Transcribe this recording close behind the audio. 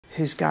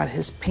who's got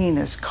his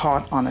penis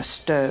caught on a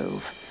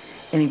stove,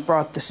 and he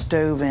brought the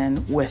stove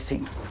in with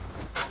him.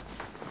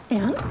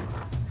 And?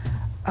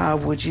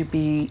 Would you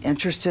be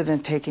interested in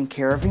taking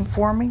care of him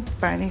for me,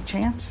 by any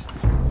chance?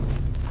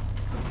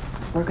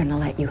 We're gonna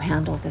let you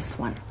handle this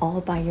one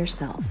all by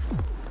yourself.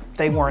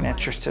 They weren't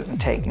interested in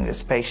taking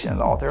this patient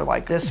at all. They're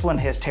like, this one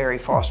has Terry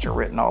Foster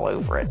written all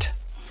over it.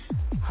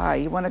 Hi,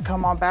 you want to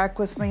come on back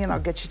with me and I'll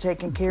get you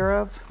taken care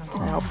of?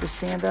 Can I help you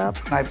stand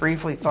up? And I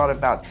briefly thought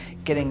about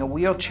getting a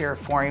wheelchair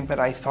for him, but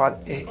I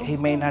thought he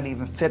may not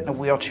even fit in a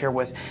wheelchair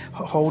with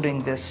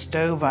holding this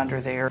stove under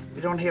there.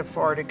 We don't have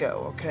far to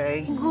go,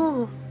 okay?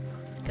 Ooh.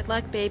 Good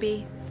luck,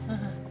 baby.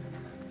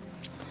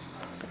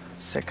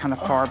 Sit kind of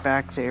far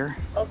back there.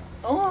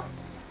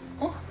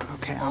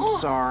 Okay, I'm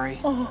sorry.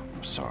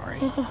 I'm sorry.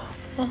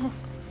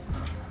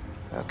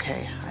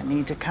 Okay, I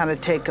need to kind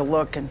of take a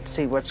look and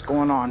see what's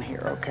going on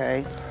here,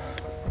 okay?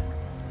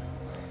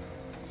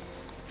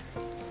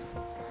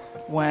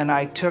 When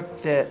I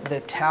took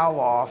the towel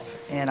off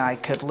and I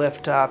could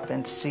lift up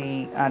and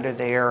see under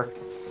there,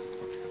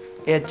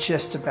 it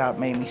just about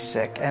made me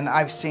sick. And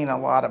I've seen a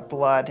lot of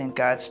blood and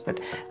guts, but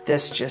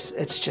it's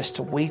just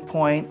a weak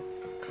point.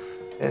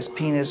 His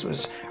penis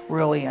was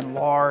really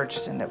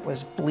enlarged and it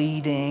was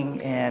bleeding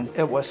and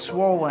it was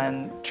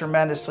swollen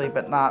tremendously,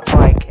 but not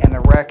like an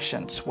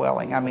erection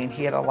swelling. I mean,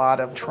 he had a lot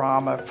of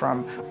trauma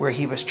from where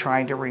he was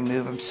trying to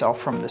remove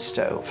himself from the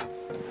stove.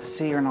 I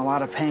see you're in a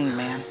lot of pain,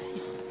 man.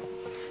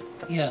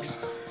 Yeah,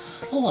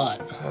 a lot.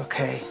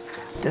 Okay.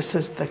 This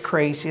is the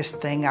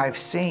craziest thing I've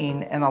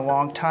seen in a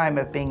long time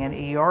of being an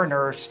ER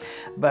nurse,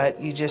 but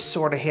you just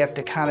sort of have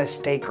to kind of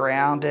stay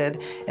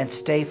grounded and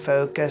stay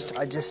focused.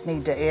 I just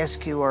need to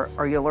ask you,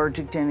 are you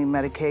allergic to any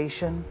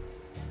medication?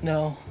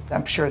 No.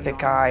 I'm sure the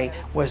guy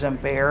was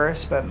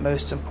embarrassed, but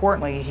most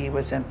importantly, he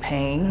was in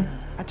pain.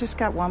 I just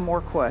got one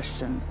more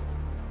question.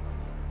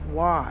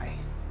 Why?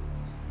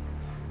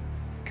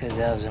 Because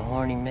I was a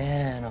horny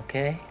man,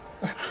 okay?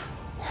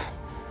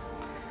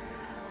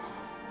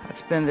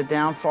 That's been the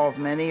downfall of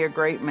many a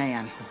great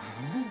man.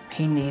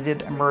 He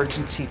needed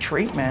emergency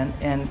treatment,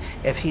 and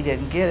if he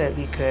didn't get it,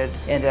 he could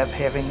end up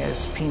having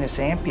his penis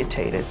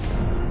amputated.